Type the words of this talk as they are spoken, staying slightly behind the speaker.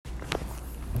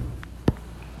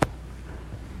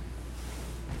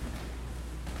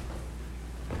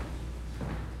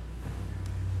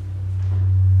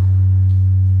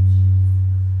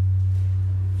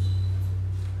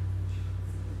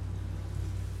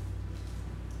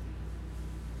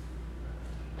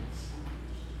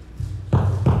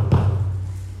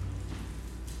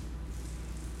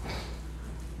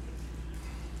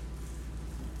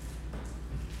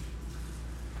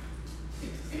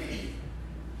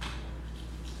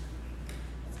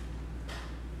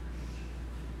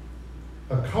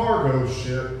a cargo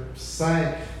ship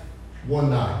sank one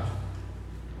night.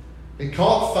 It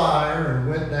caught fire and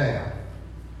went down.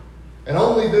 And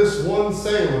only this one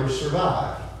sailor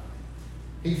survived.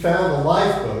 He found a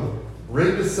lifeboat,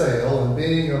 rigged a sail, and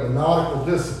being of a nautical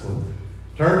discipline,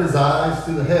 turned his eyes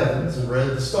to the heavens and read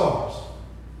the stars.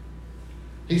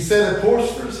 He set a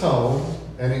course for his home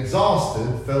and,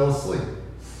 exhausted, fell asleep.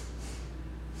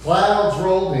 Clouds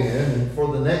rolled in, and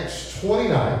for the next 20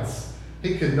 nights,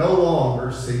 he could no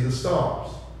longer see the stars.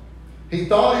 He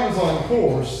thought he was on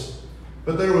course,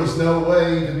 but there was no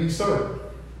way to be certain.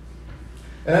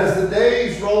 And as the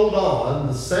days rolled on,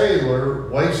 the sailor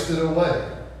wasted away,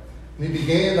 and he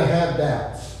began to have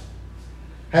doubts.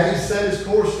 Had he set his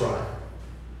course right?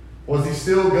 Was he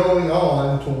still going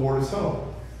on toward his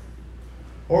home?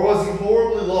 Or was he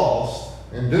horribly lost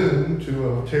and doomed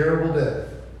to a terrible death?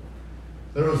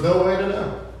 There was no way to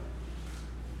know.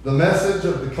 The message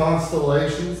of the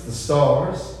constellations, the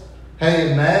stars, had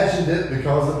he imagined it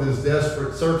because of his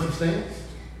desperate circumstance?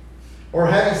 Or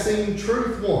had he seen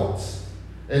truth once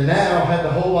and now had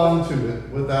to hold on to it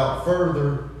without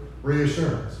further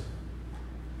reassurance?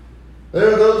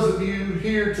 There are those of you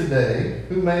here today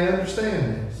who may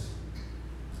understand this.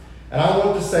 And I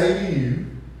want to say to you,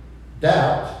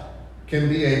 doubt can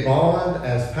be a bond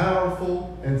as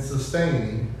powerful and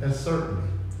sustaining as certainty.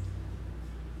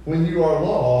 When you are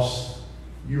lost,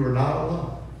 you are not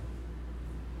alone.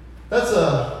 That's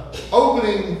an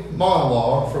opening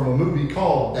monologue from a movie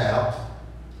called Doubt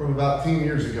from about 10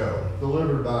 years ago,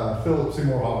 delivered by Philip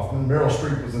Seymour Hoffman. Meryl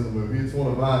Streep was in the movie. It's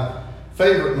one of my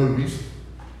favorite movies.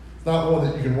 It's not one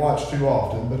that you can watch too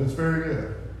often, but it's very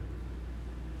good.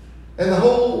 And the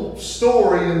whole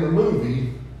story in the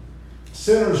movie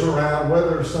centers around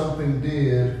whether something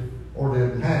did or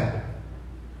didn't happen.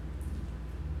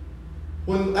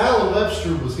 When Alan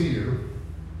Webster was here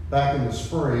back in the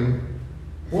spring,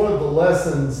 one of the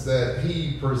lessons that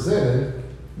he presented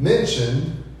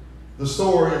mentioned the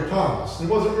story of Thomas. It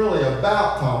wasn't really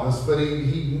about Thomas, but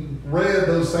he read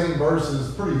those same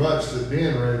verses pretty much that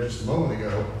Ben read just a moment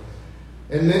ago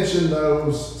and mentioned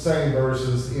those same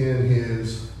verses in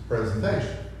his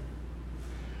presentation.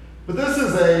 But this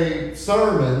is a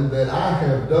sermon that I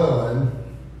have done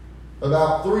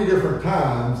about 3 different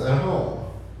times at home.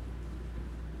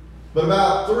 But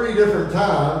about 3 different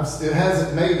times it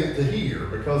hasn't made it to here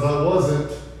because I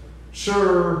wasn't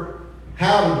sure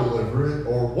how to deliver it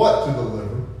or what to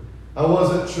deliver. I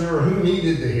wasn't sure who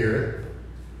needed to hear it.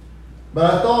 But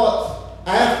I thought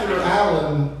after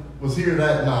Alan was here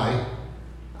that night,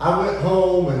 I went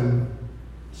home and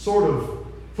sort of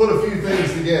put a few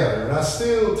things together. And I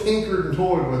still tinkered and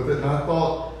toyed with it. And I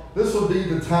thought this would be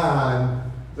the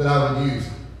time that I would use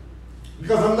it.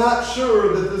 Because I'm not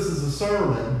sure that this is a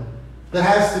sermon that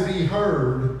has to be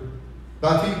heard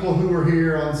by people who are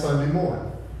here on Sunday morning.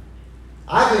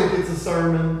 I think it's a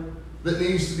sermon that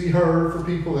needs to be heard for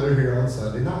people that are here on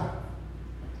Sunday night.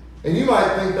 And you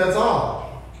might think that's odd.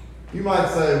 You might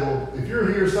say, well, if you're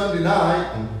here Sunday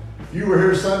night and you were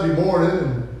here Sunday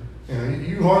morning and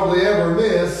you hardly ever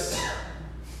miss,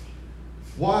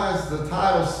 why does the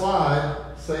title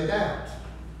slide say doubt?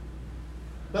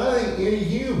 But I think any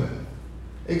human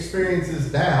experiences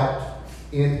doubt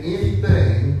in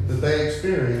anything that they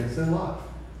experience in life.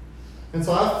 And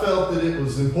so I felt that it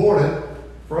was important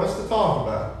for us to talk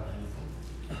about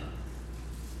it.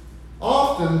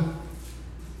 Often,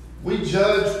 we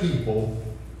judge people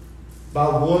by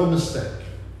one mistake.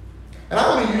 And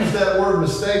I want to use that word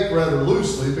mistake rather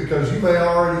loosely because you may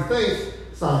already think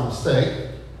it's not a mistake.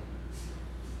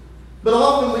 But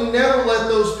often we never let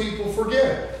those people forget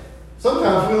it.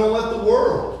 Sometimes we don't let the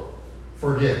world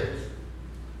forget it.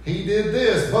 He did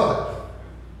this, but,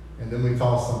 and then we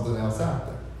toss something else out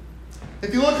there.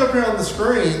 If you look up here on the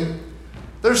screen,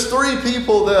 there's 3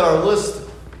 people that are listed.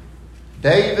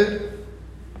 David,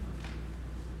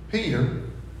 Peter,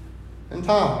 and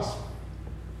Thomas.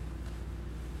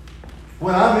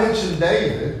 When I mention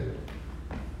David,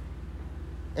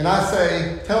 and I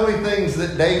say, tell me things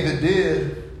that David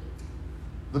did,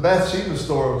 the Bathsheba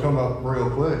story will come up real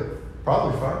quick.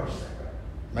 Probably first.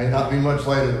 May not be much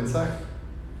later than second.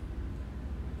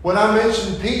 When I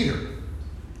mention Peter,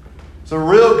 it's a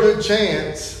real good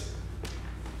chance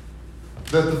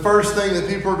that the first thing that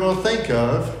people are going to think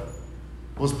of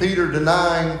was Peter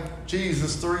denying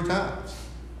Jesus 3 times.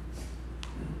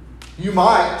 You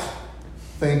might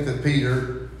think that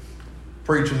Peter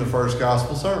preaching the first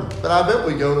gospel sermon, but I bet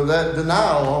we go to that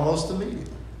denial almost immediately.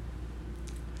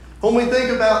 When we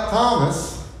think about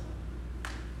Thomas,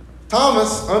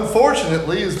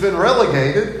 unfortunately has been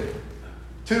relegated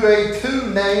to a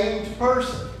 2-named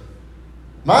person.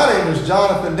 My name is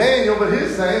Jonathan Daniel, but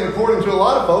his name, according to a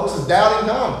lot of folks, is Doubting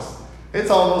Thomas. It's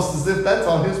almost as if that's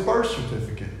on his birth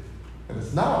certificate. And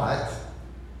it's not.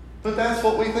 But that's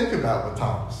what we think about with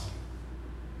Thomas.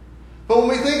 But when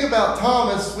we think about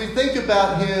Thomas, we think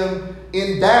about him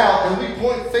in doubt, and we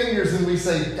point fingers and we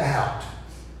say, doubt.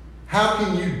 How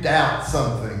can you doubt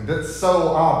something that's so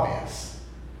obvious?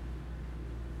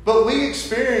 But we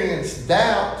experience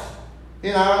doubt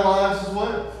in our lives as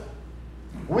well.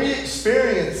 We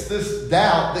experience this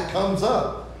doubt that comes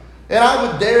up. And I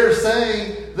would dare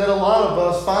say that a lot of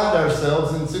us find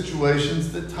ourselves in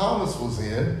situations that Thomas was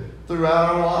in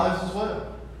throughout our lives as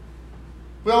well.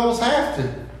 We almost have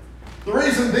to. The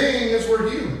reason being is we're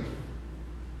human.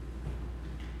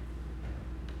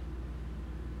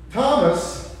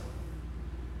 Thomas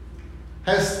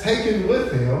has taken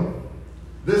with him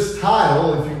this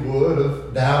title, if you would,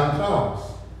 of Doubting Thomas.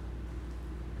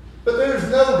 But there's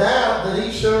no doubt that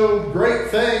he showed great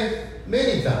faith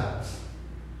many times.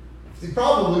 He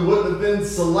probably wouldn't have been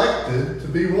selected to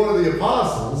be one of the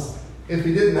apostles if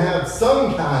he didn't have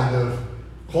some kind of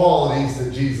qualities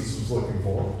that Jesus was looking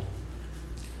for.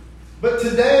 But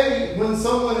today, when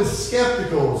someone is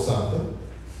skeptical of something,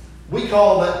 we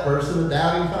call that person a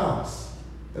Doubting Thomas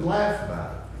and laugh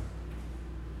about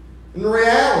it. In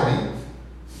reality,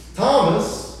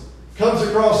 Thomas comes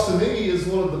across to me as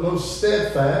one of the most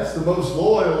steadfast, the most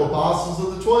loyal apostles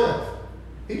of the 12.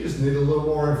 He just needed a little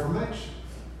more information.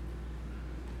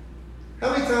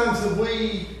 How many times have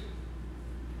we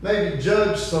maybe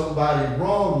judged somebody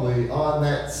wrongly on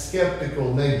that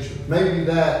skeptical nature? Maybe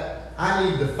that I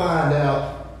need to find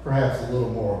out perhaps a little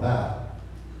more about it.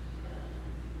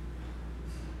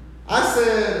 I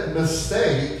said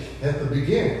mistake at the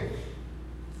beginning.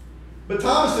 But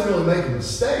Thomas didn't really make a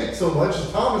mistake so much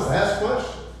as Thomas asked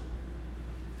questions.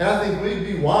 And I think we'd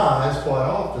be wise quite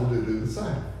often to do the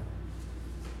same.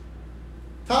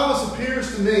 Thomas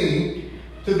appears to me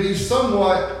to be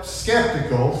somewhat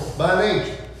skeptical by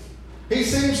nature. He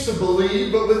seems to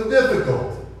believe, but with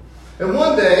difficulty. And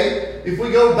one day, if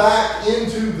we go back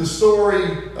into the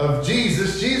story of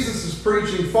Jesus, Jesus is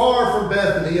preaching far from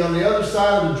Bethany on the other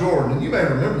side of the Jordan. And you may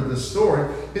remember this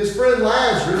story. His friend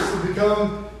Lazarus had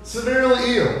become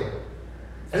severely ill.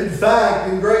 In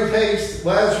fact, in great haste,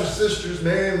 Lazarus' sisters,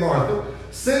 Mary and Martha,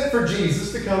 sent for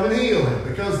Jesus to come and heal him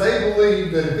because they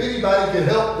believed that if anybody could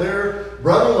help their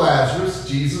brother Lazarus,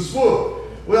 Jesus would.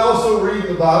 We also read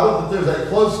in the Bible that there's a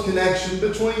close connection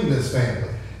between this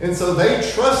family. And so they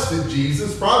trusted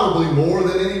Jesus probably more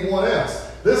than anyone else.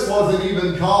 This wasn't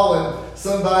even calling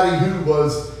somebody who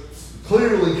was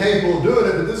clearly capable of doing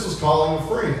it, but this was calling a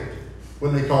friend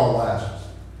when they called Lazarus.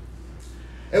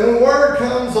 And when word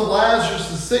comes of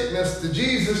Lazarus' sickness to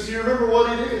Jesus, do you remember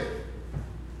what he did?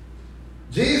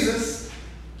 Jesus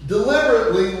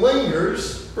deliberately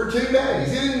lingers for 2 days.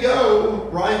 He didn't go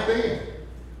right then.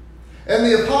 And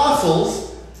the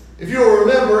apostles, if you'll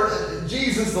remember,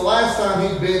 Jesus, the last time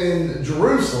he'd been in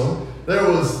Jerusalem, there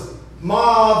was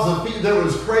mobs of people, there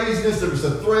was craziness, there was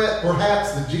a threat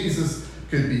perhaps that Jesus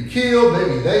could be killed,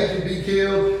 maybe they could be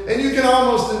killed. And you can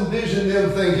almost envision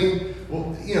them thinking,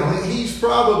 well, you know, he's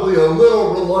probably a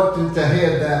little reluctant to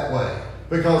head that way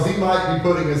because he might be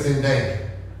putting us in danger.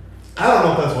 I don't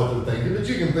know if that's what they're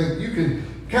thinking, but you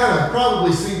can kind of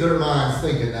probably see their minds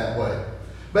thinking that way.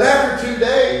 But after 2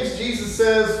 days, Jesus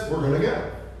says, we're going to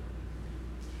go.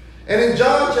 And in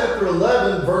John chapter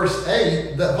 11, verse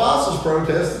 8, the apostles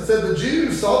protested, said the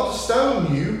Jews sought to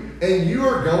stone you, and you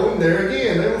are going there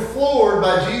again. They were floored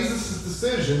by Jesus'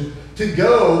 decision to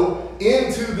go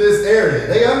into this area.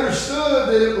 They understood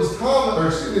that it was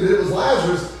that it was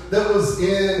Lazarus that was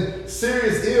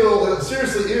seriously ill,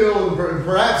 and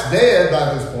perhaps dead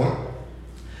by this point.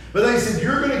 But they said,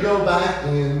 you're going to go back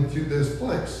into this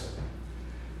place.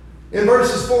 In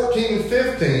verses 14 and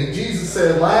 15, Jesus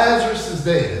said, Lazarus is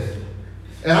dead,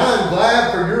 and I am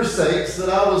glad for your sakes that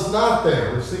I was not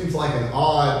there, which seems like an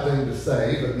odd thing to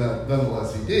say, but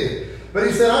nonetheless he did. But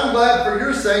he said, I'm glad for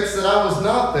your sakes that I was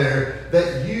not there,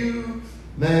 that you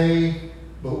may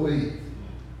believe.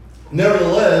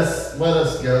 Nevertheless, let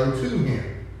us go to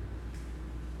him.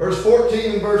 Verse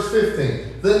 14 and verse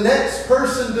 15. The next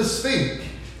person to speak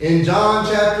in John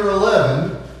chapter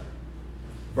 11,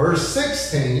 verse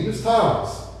 16 is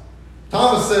Thomas.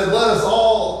 Thomas said, let us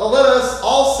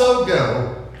also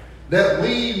go that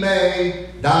we may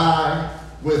die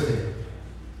with him.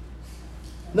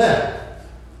 Now,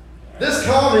 this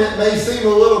comment may seem a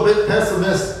little bit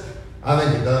pessimistic. I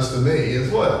think it does to me as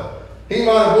well. He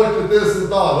might have looked at this and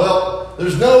thought, well,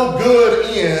 there's no good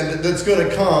end that's going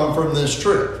to come from this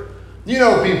trip. You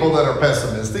know people that are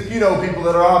pessimistic. You know people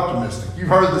that are optimistic. You've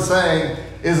heard the saying,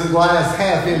 is a glass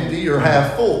half empty or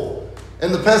half full.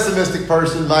 And the pessimistic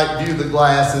person might view the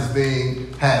glass as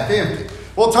being half empty.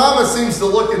 Well, Thomas seems to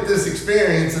look at this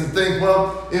experience and think,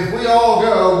 well, if we all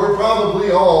go, we're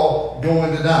probably all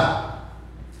going to die.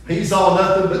 He saw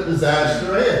nothing but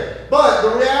disaster ahead. But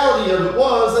the reality of it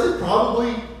was that they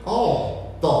probably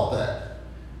all thought that.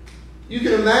 You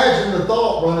can imagine the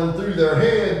thought running through their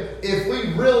head, if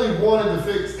we really wanted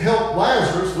to help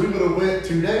Lazarus, we would have went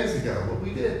 2 days ago, but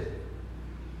we didn't.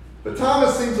 But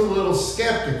Thomas seems a little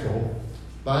skeptical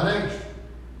by nature.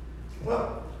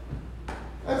 Well,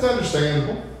 that's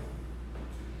understandable.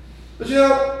 But you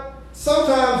know,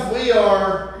 sometimes we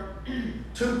are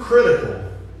too critical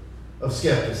of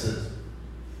skepticism.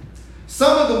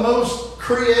 Some of the most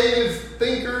creative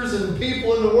thinkers and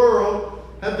people in the world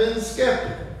have been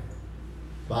skeptical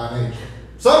by nature.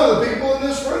 Some of the people in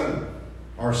this room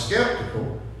are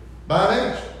skeptical by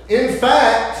nature. In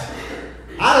fact,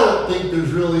 I don't think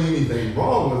there's really anything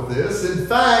wrong with this. In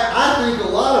fact, I think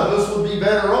a lot of us would be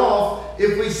better off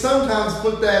if we sometimes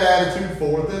put that attitude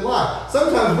forth in life.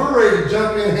 Sometimes we're ready to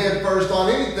jump in head first on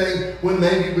anything when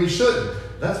maybe we shouldn't.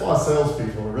 That's why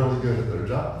salespeople are really good at their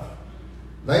job.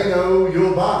 They know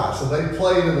you'll buy, so they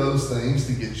play to those things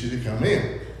to get you to come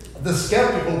in. The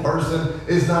skeptical person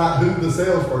is not who the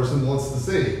salesperson wants to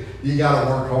see. You got to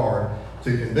work hard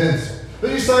to convince them. But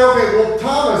you say, okay, well,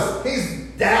 Thomas, he's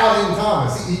doubting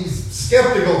Thomas. He's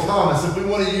skeptical Thomas, if we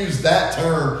want to use that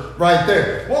term right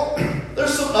there. Well,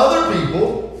 there's some other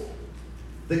people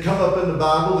that come up in the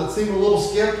Bible that seem a little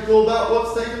skeptical about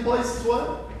what's taking place as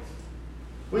well.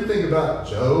 We think about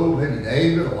Job, maybe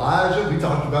David, Elijah. We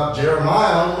talked about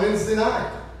Jeremiah on Wednesday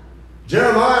night.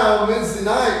 Jeremiah on Wednesday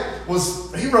night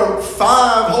he wrote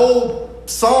 5 whole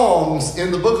songs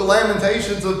in the book of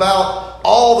Lamentations about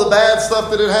all the bad stuff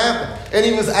that had happened. And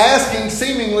he was asking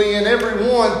seemingly in every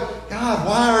one, God,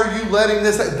 why are you letting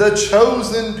this, the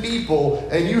chosen people,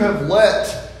 and you have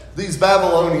let these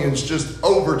Babylonians just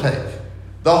overtake.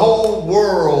 The whole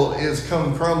world is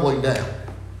come crumbling down.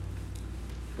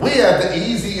 We have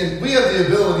the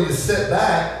ability to sit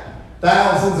back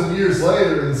thousands of years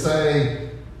later and say,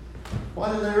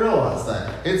 why didn't they realize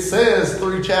that? It says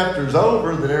 3 chapters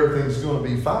over that everything's going to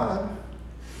be fine.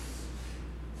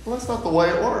 Well, that's not the way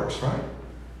it works, right?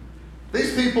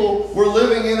 These people were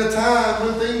living in a time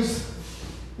when things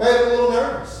made them a little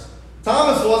nervous.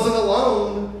 Thomas wasn't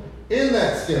alone in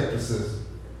that skepticism.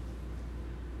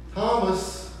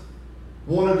 Thomas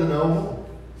wanted to know more.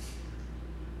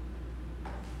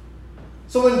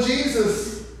 So when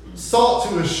Jesus sought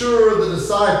to assure the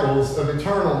disciples of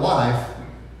eternal life,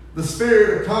 the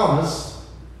spirit of Thomas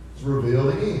was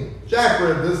revealed again. Jack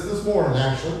read this morning,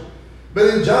 actually.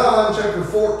 But in John chapter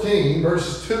 14,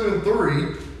 verses 2 and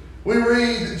 3, we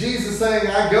read Jesus saying,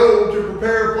 I go to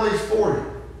prepare a place for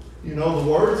you. You know the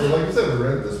words, and like I said, we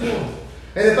read it this morning.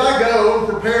 And if I go and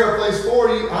prepare a place for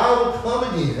you, I will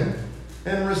come again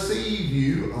and receive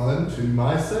you unto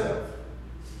myself.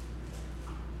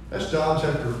 That's John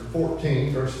chapter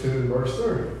 14, verse 2 and verse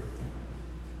 3.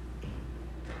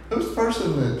 Who's the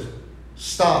person that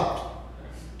stopped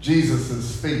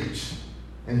Jesus' speech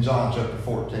in John chapter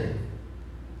 14?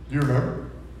 Do you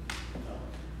remember?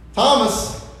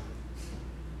 Thomas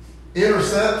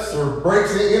intercepts or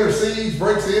intercedes,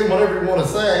 breaks in, whatever you want to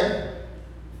say.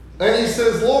 And he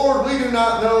says, Lord, we do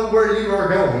not know where you are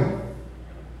going,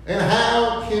 and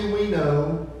how can we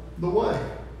know the way?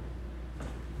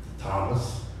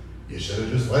 Thomas, you should have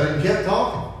just let him keep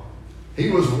talking. He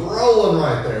was rolling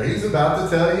right there. He's about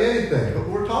to tell you anything. But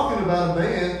we're talking about a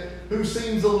man who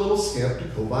seems a little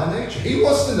skeptical by nature. He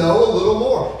wants to know a little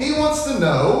more. He wants to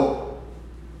know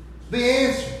the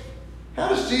answer. How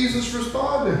does Jesus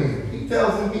respond to him? He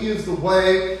tells him he is the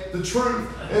way, the truth,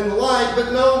 and the light,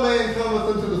 but no man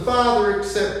cometh unto the Father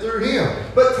except through him.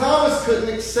 But Thomas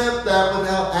couldn't accept that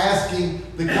without asking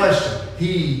the question.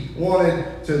 He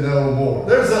wanted to know more.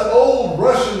 There's an old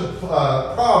Russian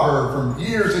proverb from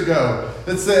years ago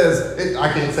that says,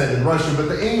 I can't say it in Russian, but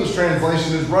the English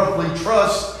translation is roughly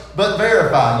trust but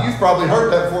verify. You've probably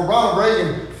heard that before. Ronald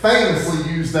Reagan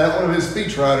famously used that. One of his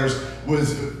speechwriters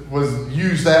was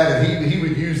used that, and he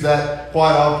would use that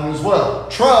quite often as well.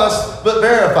 Trust but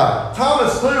verify.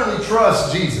 Thomas clearly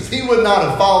trusts Jesus. He would not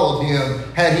have followed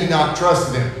him had he not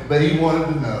trusted him, but he wanted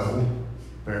to know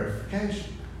verification.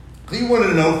 He wanted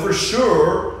to know for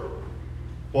sure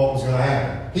what was going to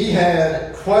happen. He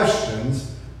had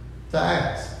questions to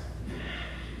ask.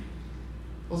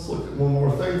 Let's look at one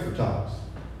more thing for Thomas.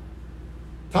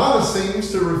 Thomas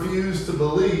seems to refuse to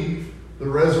believe the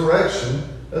resurrection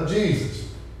of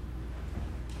Jesus.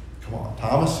 Come on,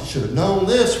 Thomas, you should have known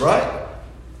this, right?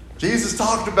 Jesus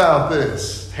talked about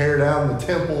this. Tear down the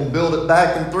temple and build it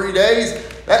back in 3 days.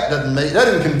 That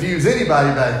didn't confuse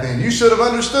anybody back then. You should have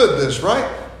understood this,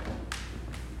 right?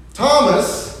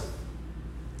 Thomas,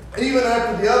 even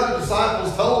after the other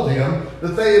disciples told him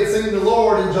that they had seen the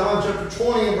Lord in John chapter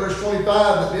 20 and verse 25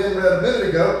 that Ben read a minute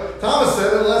ago, Thomas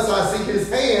said, unless I see in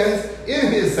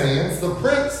his hands, the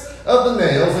prints of the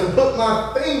nails, and put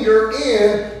my finger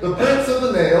in the prints of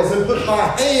the nails, and put my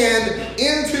hand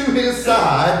into his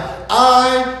side,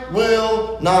 I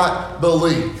will not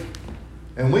believe.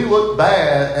 And we look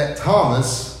bad at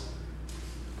Thomas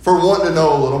for wanting to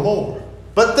know a little more.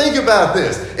 But think about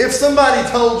this. If somebody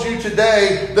told you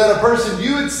today that a person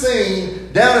you had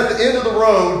seen down at the end of the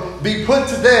road be put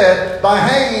to death by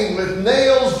hanging with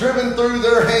nails driven through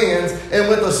their hands and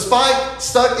with a spike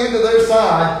stuck into their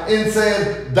side and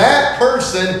said, that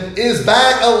person is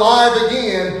back alive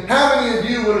again, how many of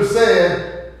you would have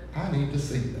said, I need to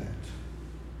see that?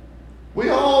 We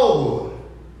all would.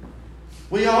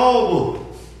 We all would.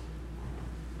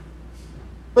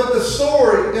 But the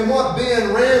story and what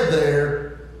Ben read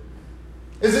there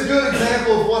is a good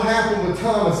example of what happened with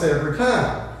Thomas every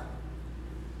time.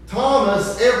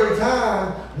 Thomas, every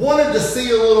time, wanted to see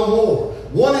a little more,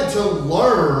 wanted to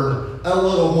learn a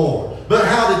little more. But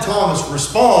how did Thomas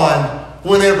respond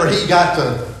whenever he got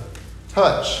to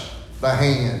touch the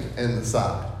hand and the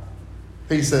side?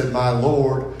 He said, my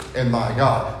Lord and my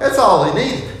God. That's all he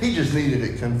needed. He just needed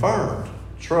it confirmed.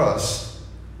 Trust,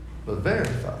 but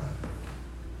verified.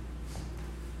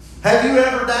 Have you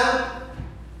ever doubted?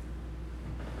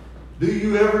 Do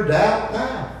you ever doubt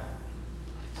now?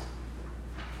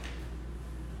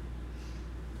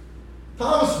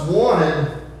 Thomas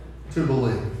wanted to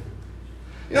believe.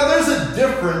 You know, there's a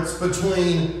difference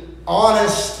between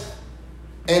honest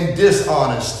and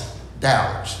dishonest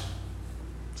doubters.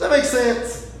 Does that make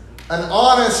sense? An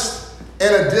honest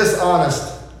and a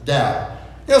dishonest doubter.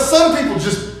 You know, some people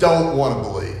just don't want to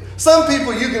believe. Some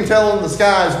people, you can tell them the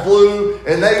sky is blue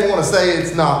and they want to say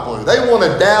it's not blue. They want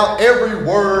to doubt every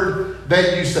word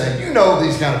that you say. You know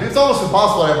these kind of people. It's almost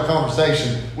impossible to have a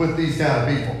conversation with these kind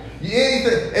of people.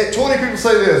 At 20 people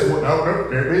say this, well, no,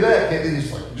 can't be that. Can't be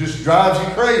this. Just drives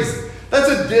you crazy. That's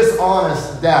a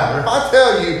dishonest doubter. If I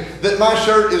tell you that my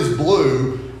shirt is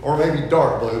blue, or maybe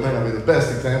dark blue, may not be the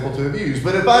best example to have used,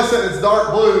 but if I said it's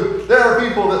dark blue, there are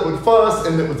people that would fuss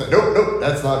and that would say, nope,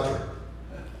 that's not true.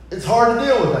 It's hard to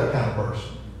deal with that kind of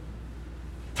person.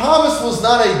 Thomas was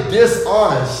not a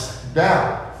dishonest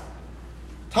doubter.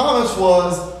 Thomas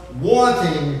was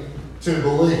wanting to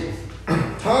believe.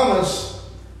 Thomas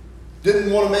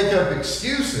didn't want to make up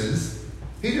excuses.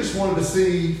 He just wanted to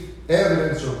see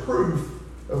evidence or proof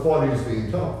of what he was being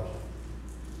taught.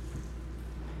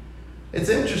 It's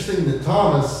interesting that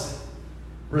Thomas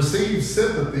received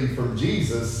sympathy from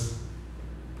Jesus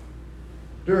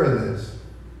during this.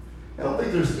 I don't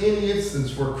think there's any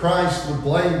instance where Christ would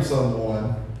blame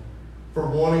someone for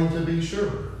wanting to be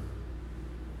sure.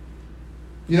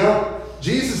 You know,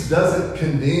 Jesus doesn't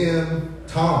condemn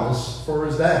Thomas for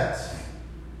his doubts.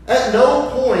 At no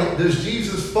point does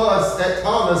Jesus fuss at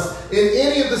Thomas in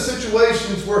any of the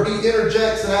situations where he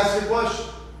interjects and asks a question.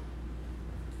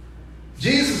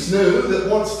 Jesus knew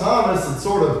that once Thomas had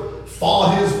sort of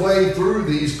fought his way through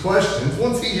these questions,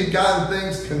 once he had gotten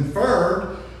things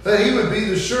confirmed, that he would be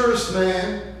the surest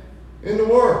man in the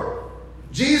world.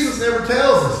 Jesus never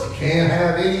tells us you can't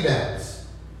have any doubts.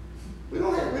 We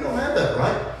don't have that,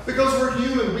 right? Because we're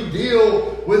human, we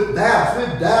deal with doubts. We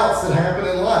have doubts that happen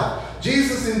in life.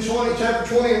 Jesus in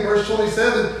chapter 20 and verse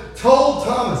 27 told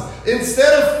Thomas,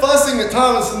 instead of fussing at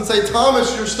Thomas and say,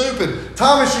 Thomas, you're stupid.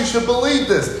 Thomas, you should believe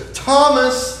this.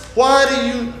 Thomas, why do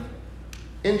you...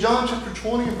 In John chapter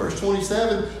 20 and verse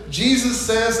 27, Jesus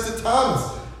says to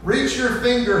Thomas, reach your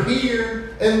finger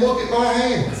here and look at my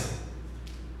hands.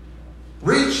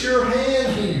 Reach your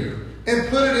hand here and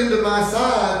put it into my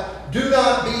side. Do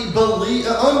not be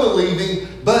unbelieving,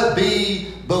 but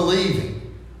be believing.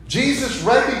 Jesus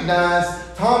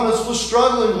recognized Thomas was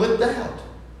struggling with doubt.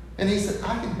 And he said,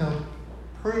 I can help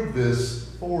prove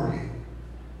this for you.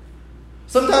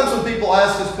 Sometimes when people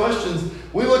ask us questions,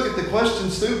 we look at the question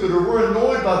stupid or we're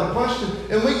annoyed by the question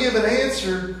and we give an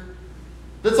answer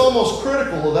that's almost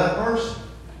critical of that person.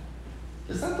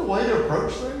 Is that the way to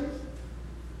approach things?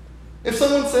 If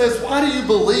someone says, why do you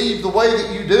believe the way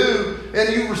that you do?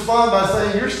 And you respond by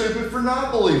saying, you're stupid for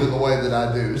not believing the way that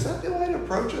I do. Is that the way to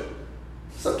approach it?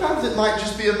 Sometimes it might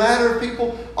just be a matter of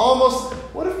people almost,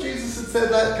 what if Jesus had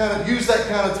said that kind of, used that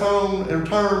kind of tone or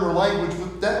term or language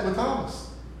with Thomas?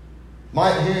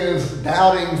 Might his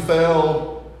doubting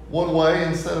fell one way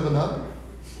instead of another?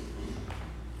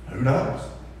 Who knows?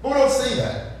 But we don't see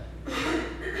that.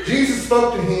 Jesus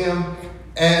spoke to him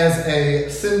as a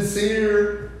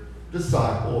sincere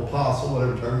disciple, apostle,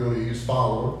 whatever term you want to use,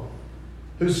 follower,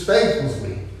 whose faith was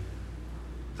weak.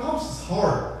 Thomas's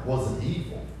heart wasn't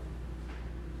evil.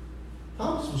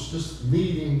 Thomas was just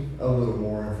needing a little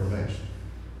more information.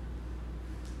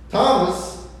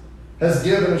 Thomas has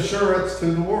given assurance to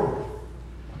the world.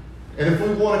 And if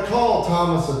we want to call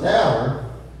Thomas a doubter,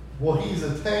 well, he's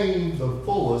attained the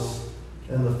fullest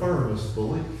and the firmest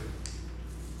belief.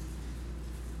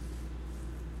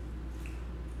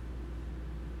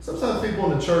 Sometimes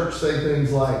people in the church say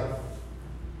things like,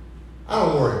 I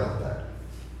don't worry about that.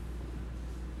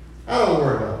 I don't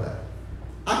worry about that.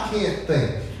 I can't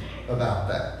think about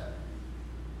that.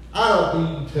 I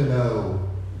don't need to know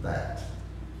that.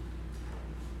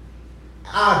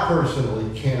 I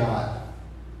personally cannot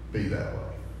be that way.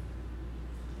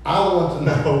 I want to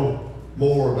know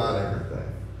more about everything.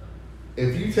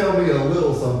 If you tell me a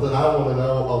little something, I want to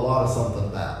know a lot of something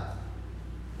about it.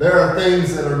 There are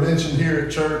things that are mentioned here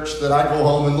at church that I go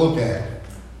home and look at.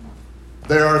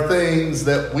 There are things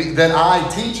that I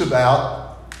teach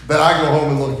about that I go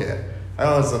home and look at. I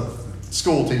know it's a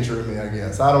school teacher in me, I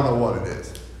guess. I don't know what it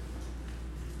is.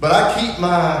 But I keep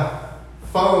my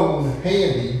phone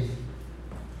handy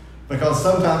because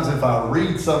sometimes if I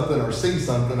read something or see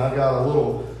something, I've got a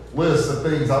little list of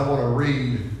things I want to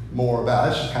read more about.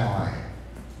 That's just how I am.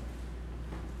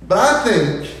 But I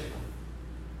think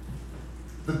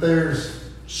that there's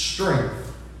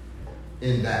strength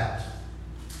in doubt.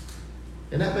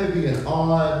 And that may be an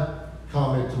odd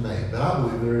comment to make, but I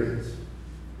believe there is.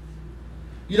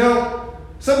 You know,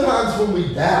 sometimes when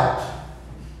we doubt,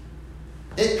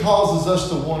 it causes us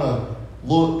to want to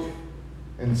look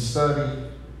and study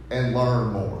and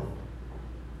learn more.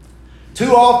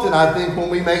 Too often, I think, when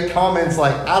we make comments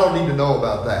like, I don't need to know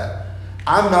about that,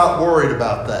 I'm not worried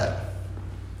about that,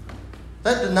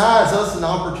 that denies us an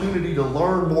opportunity to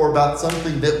learn more about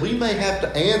something that we may have to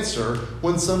answer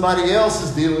when somebody else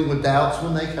is dealing with doubts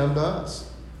when they come to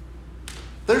us.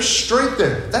 There's strength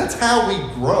there. That's how we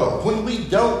grow. When we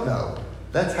don't know,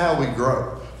 that's how we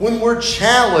grow. When we're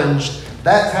challenged,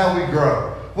 that's how we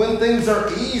grow. When things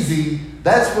are easy,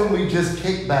 that's when we just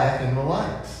kick back and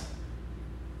relax.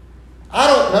 I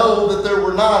don't know that there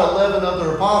were not 11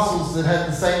 other apostles that had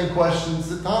the same questions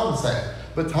that Thomas had,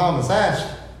 but Thomas asked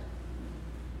them.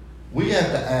 We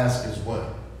have to ask as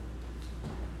well.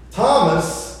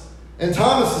 Thomas's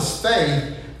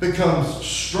faith becomes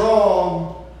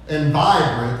strong and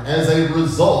vibrant as a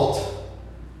result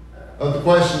of the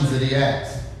questions that he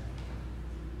asked.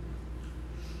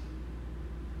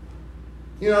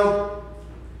 You know,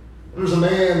 there's a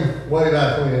man way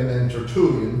back when named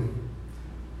Tertullian,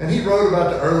 and he wrote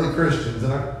about the early Christians,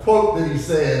 and a quote that he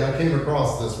said, I came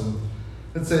across this one,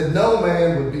 it said, "No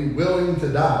man would be willing to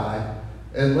die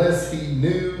unless he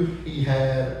knew he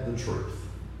had the truth."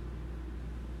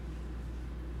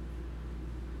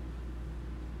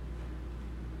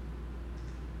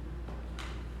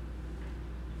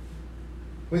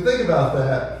 When we think about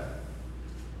that,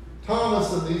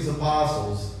 Thomas and these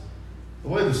apostles, the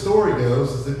way the story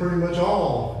goes is they pretty much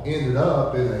all ended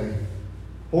up in a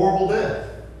horrible death.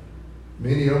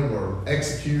 Many of them were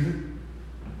executed,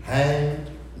 hanged,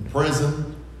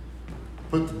 imprisoned,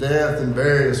 put to death in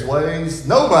various ways.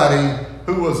 Nobody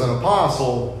who was an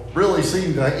apostle really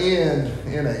seemed to end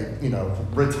in a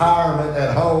retirement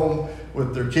at home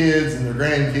with their kids and their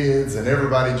grandkids and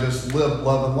everybody just lived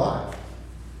loving life.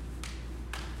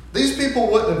 These people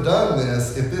wouldn't have done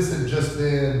this if this had just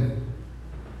been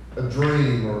a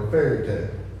dream or a fairy tale.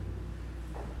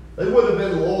 They would have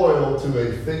been loyal to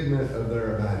a figment of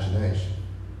their imagination.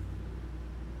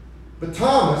 But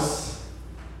Thomas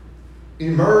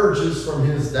emerges from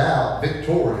his doubt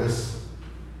victorious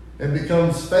and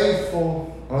becomes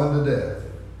faithful unto death.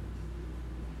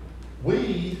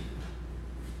 We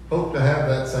hope to have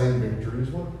that same victory as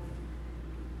well.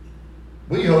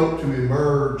 We hope to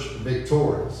emerge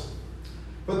victorious.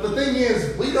 But the thing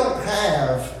is, we don't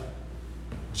have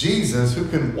Jesus who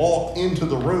can walk into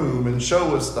the room and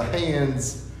show us the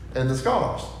hands and the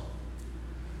scars.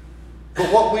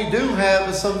 But what we do have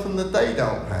is something that they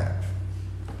don't have.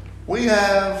 We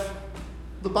have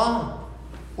the Bible.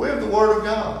 We have the Word of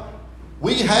God.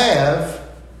 We have,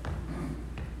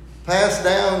 passed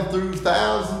down through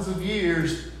thousands of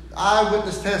years,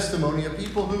 eyewitness testimony of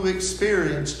people who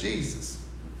experienced Jesus.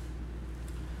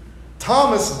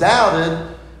 Thomas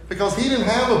doubted because he didn't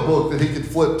have a book that he could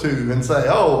flip to and say,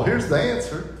 oh, here's the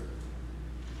answer.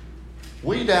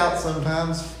 We doubt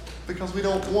sometimes because we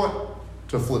don't want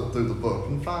to flip through the book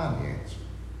and find the answer.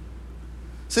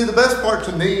 See, the best part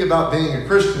to me about being a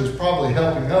Christian is probably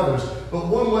helping others. But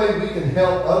one way we can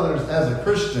help others as a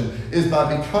Christian is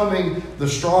by becoming the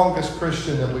strongest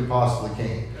Christian that we possibly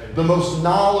can. The most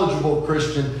knowledgeable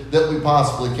Christian that we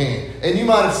possibly can. And you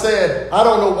might have said, I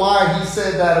don't know why he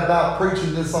said that about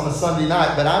preaching this on a Sunday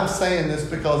night, but I'm saying this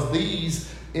because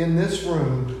these in this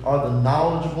room are the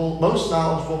most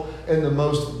knowledgeable, and the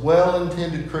most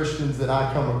well-intended Christians that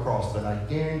I come across. But I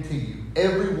guarantee you,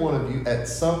 every one of you at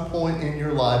some point in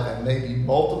your life, and maybe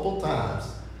multiple times,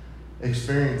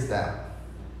 experienced doubt.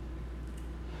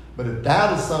 But if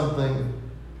doubt is something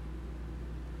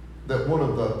that one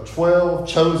of the 12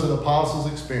 chosen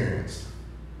apostles experienced,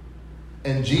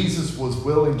 and Jesus was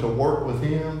willing to work with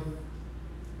him,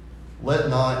 let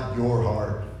not your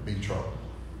heart be troubled.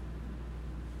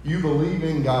 You believe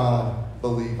in God,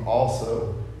 believe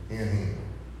also in him.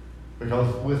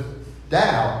 Because with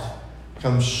doubt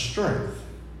comes strength.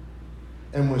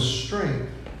 And with strength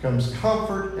comes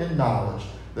comfort and knowledge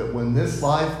that when this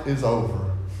life is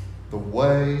over, the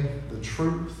way, the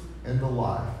truth, and the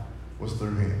life was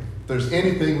through him. If there's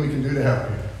anything we can do to help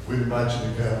you, we'd invite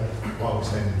you to come while we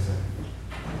stand and sing.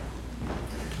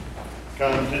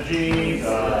 Come to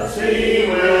Jesus, he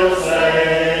will save.